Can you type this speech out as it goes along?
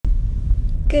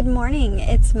Good morning,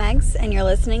 it's Megs, and you're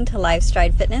listening to Live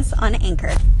Stride Fitness on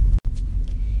Anchor.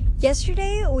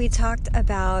 Yesterday, we talked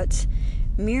about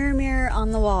mirror, mirror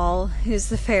on the wall, who's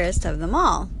the fairest of them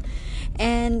all,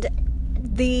 and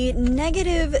the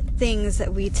negative things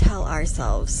that we tell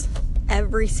ourselves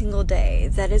every single day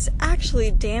that is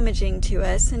actually damaging to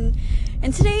us. And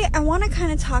today, I want to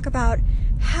kind of talk about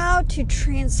how to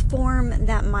transform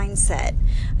that mindset.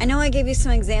 I know I gave you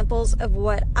some examples of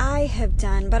what I have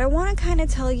done, but I want to kind of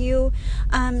tell you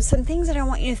some things that I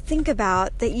want you to think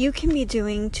about that you can be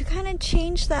doing to kind of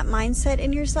change that mindset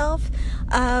in yourself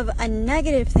of a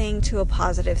negative thing to a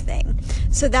positive thing.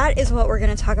 So that is what we're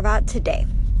going to talk about today.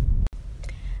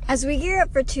 As we gear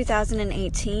up for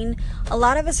 2018, a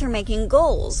lot of us are making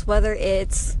goals, whether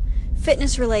it's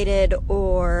fitness related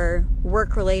or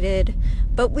work related,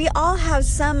 but we all have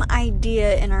some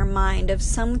idea in our mind of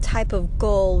some type of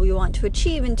goal we want to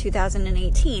achieve in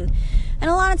 2018. And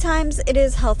a lot of times it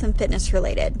is health and fitness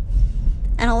related.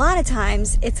 And a lot of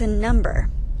times it's a number.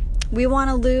 We want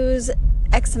to lose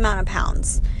X amount of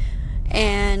pounds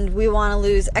and we want to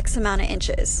lose X amount of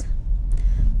inches.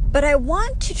 But I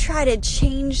want to try to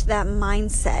change that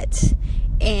mindset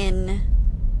in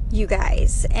you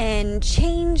guys and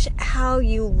change how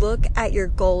you look at your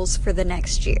goals for the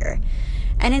next year.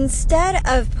 And instead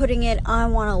of putting it, I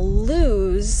want to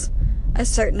lose a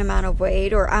certain amount of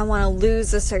weight or I want to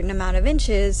lose a certain amount of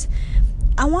inches,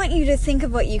 I want you to think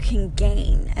of what you can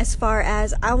gain as far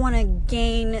as I want to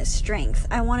gain strength.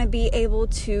 I want to be able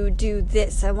to do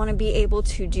this. I want to be able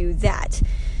to do that.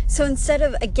 So instead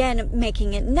of, again,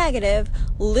 making it negative,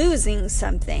 losing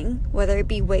something, whether it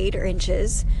be weight or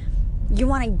inches, you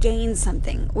want to gain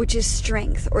something, which is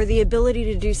strength or the ability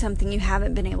to do something you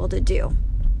haven't been able to do.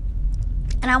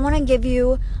 And I want to give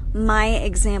you my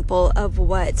example of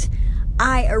what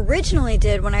I originally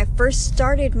did when I first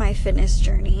started my fitness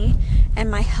journey and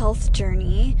my health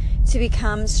journey to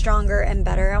become stronger and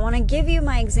better. I want to give you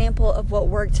my example of what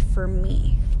worked for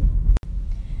me.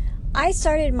 I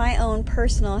started my own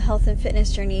personal health and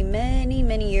fitness journey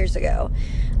many years ago.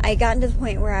 I had gotten to the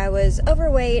point where I was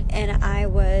overweight and I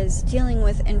was dealing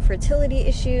with infertility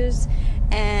issues,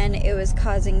 and it was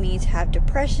causing me to have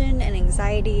depression and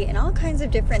anxiety and all kinds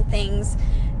of different things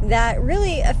that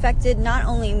really affected not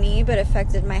only me but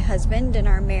affected my husband and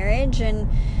our marriage. And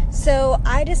so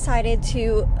I decided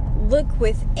to look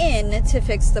within to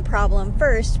fix the problem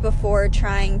first before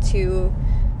trying to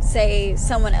say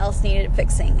someone else needed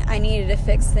fixing. I needed to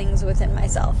fix things within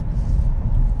myself.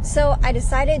 So I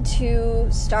decided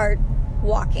to start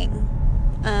walking.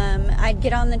 I'd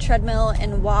get on the treadmill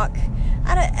and walk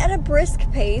at a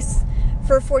brisk pace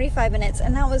for 45 minutes,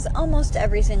 and that was almost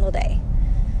every single day.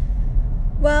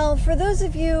 Well, for those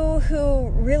of you who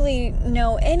really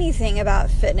know anything about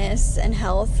fitness and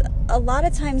health, a lot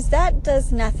of times that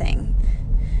does nothing.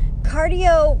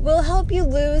 Cardio will help you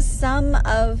lose some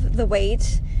of the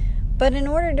weight, but in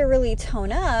order to really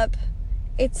tone up,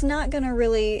 it's not going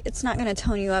to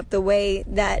tone you up the way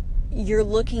that you're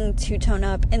looking to tone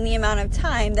up in the amount of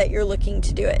time that you're looking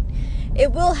to do it.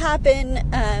 It will happen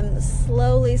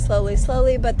slowly,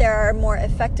 but there are more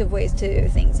effective ways to do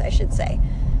things, I should say.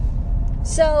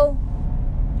 So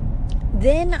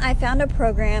then I found a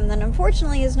program that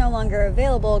unfortunately is no longer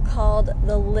available called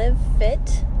the Live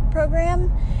Fit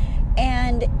program,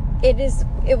 and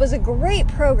it was a great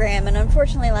program, and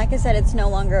unfortunately, like I said, it's no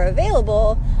longer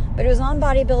available, but it was on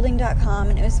bodybuilding.com,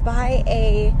 and it was by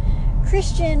a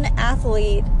Christian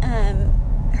athlete.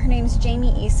 Her name's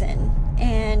Jamie Eason,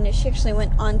 and she actually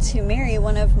went on to marry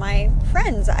one of my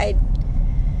friends. An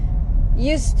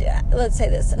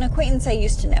acquaintance I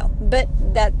used to know, but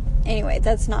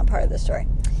that's not part of the story.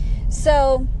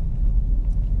 So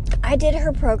I did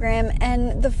her program,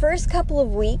 and the first couple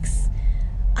of weeks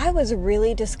I was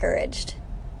really discouraged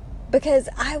because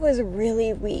I was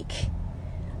really weak.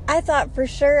 I thought for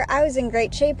sure I was in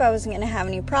great shape. I wasn't going to have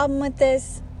any problem with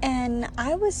this. And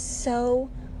I was so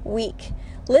weak.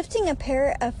 Lifting a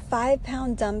pair of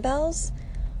 5-pound dumbbells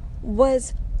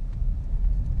was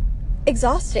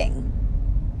exhausting.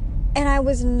 And I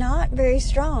was not very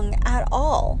strong at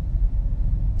all.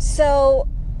 So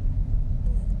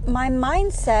my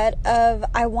mindset of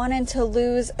I wanted to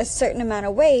lose a certain amount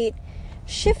of weight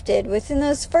shifted within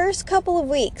those first couple of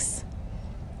weeks.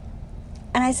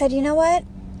 And I said, you know what?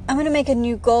 I'm going to make a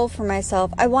new goal for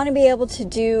myself. I want to be able to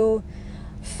do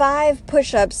 5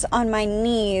 push-ups on my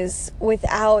knees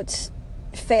without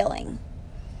failing.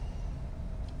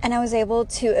 And I was able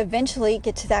to eventually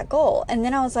get to that goal. And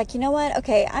then I was like, you know what?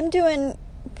 Okay, I'm doing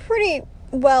pretty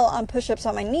well on push-ups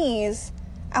on my knees.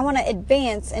 I want to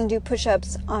advance and do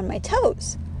push-ups on my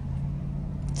toes.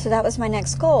 So that was my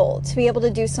next goal, to be able to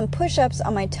do some push-ups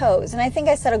on my toes. And I think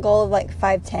I set a goal of like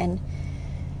 5-10.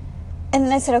 And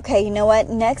then I said, okay, you know what?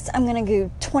 Next, I'm going to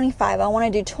do 25. I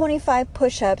want to do 25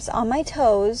 push-ups on my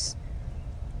toes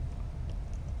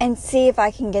and see if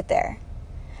I can get there.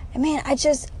 And man,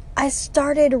 I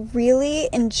started really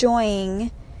enjoying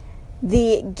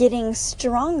the getting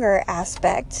stronger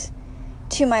aspect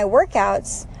to my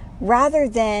workouts rather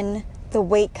than the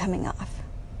weight coming off.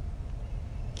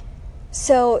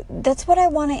 So that's what I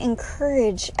want to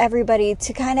encourage everybody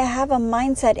to kind of have a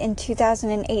mindset in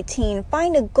 2018.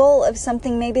 Find a goal of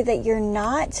something maybe that you're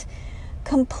not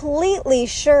completely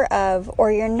sure of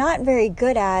or you're not very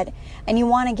good at and you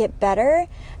want to get better,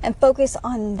 and focus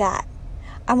on that.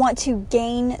 I want to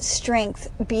gain strength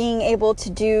being able to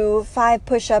do 5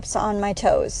 push-ups on my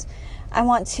toes. I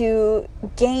want to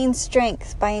gain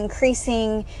strength by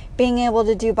increasing being able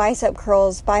to do bicep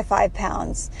curls by 5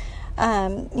 pounds.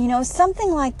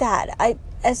 Something like that.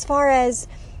 As far as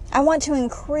I want to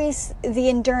increase the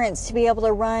endurance to be able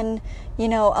to run,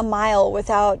 a mile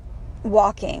without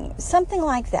walking, something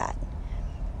like that.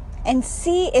 And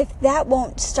see if that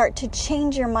won't start to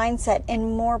change your mindset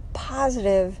in more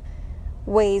positive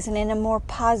ways and in a more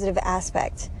positive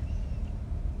aspect.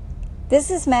 This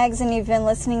is Megs, and you've been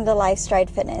listening to LifeStride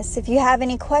Fitness. If you have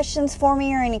any questions for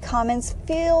me or any comments,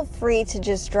 feel free to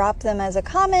just drop them as a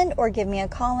comment or give me a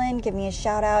call in, give me a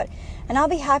shout out, and I'll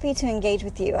be happy to engage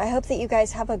with you. I hope that you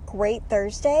guys have a great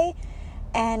Thursday,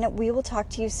 and we will talk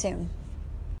to you soon.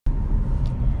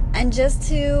 And just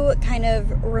to kind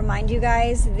of remind you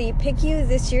guys, the Pick You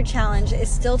This Year Challenge is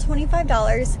still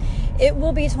 $25. It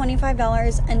will be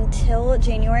 $25 until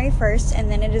January 1st,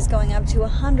 and then it is going up to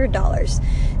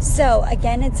 $100. So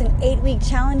again, it's an 8-week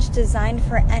challenge designed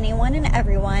for anyone and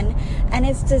everyone, and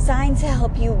it's designed to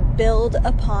help you build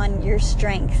upon your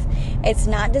strength. It's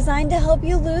not designed to help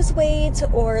you lose weight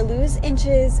or lose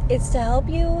inches. It's to help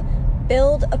you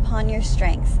build upon your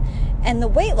strength. And the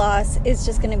weight loss is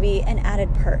just going to be an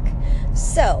added perk.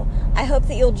 So I hope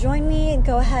that you'll join me.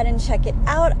 Go ahead and check it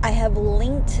out. I have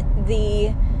linked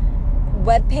the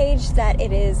webpage that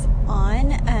it is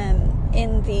on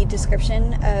in the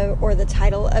description or the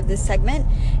title of this segment.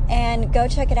 And go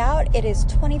check it out. It is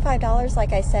 $25,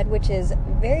 like I said, which is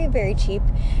very, very cheap.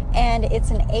 And it's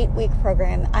an 8-week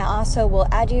program. I also will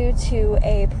add you to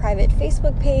a private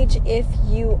Facebook page if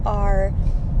you are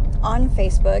on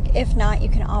Facebook. If not, you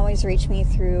can always reach me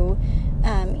through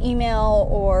email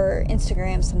or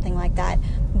Instagram, something like that.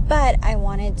 But I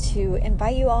wanted to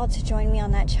invite you all to join me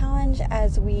on that challenge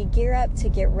as we gear up to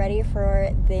get ready for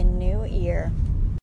the new year.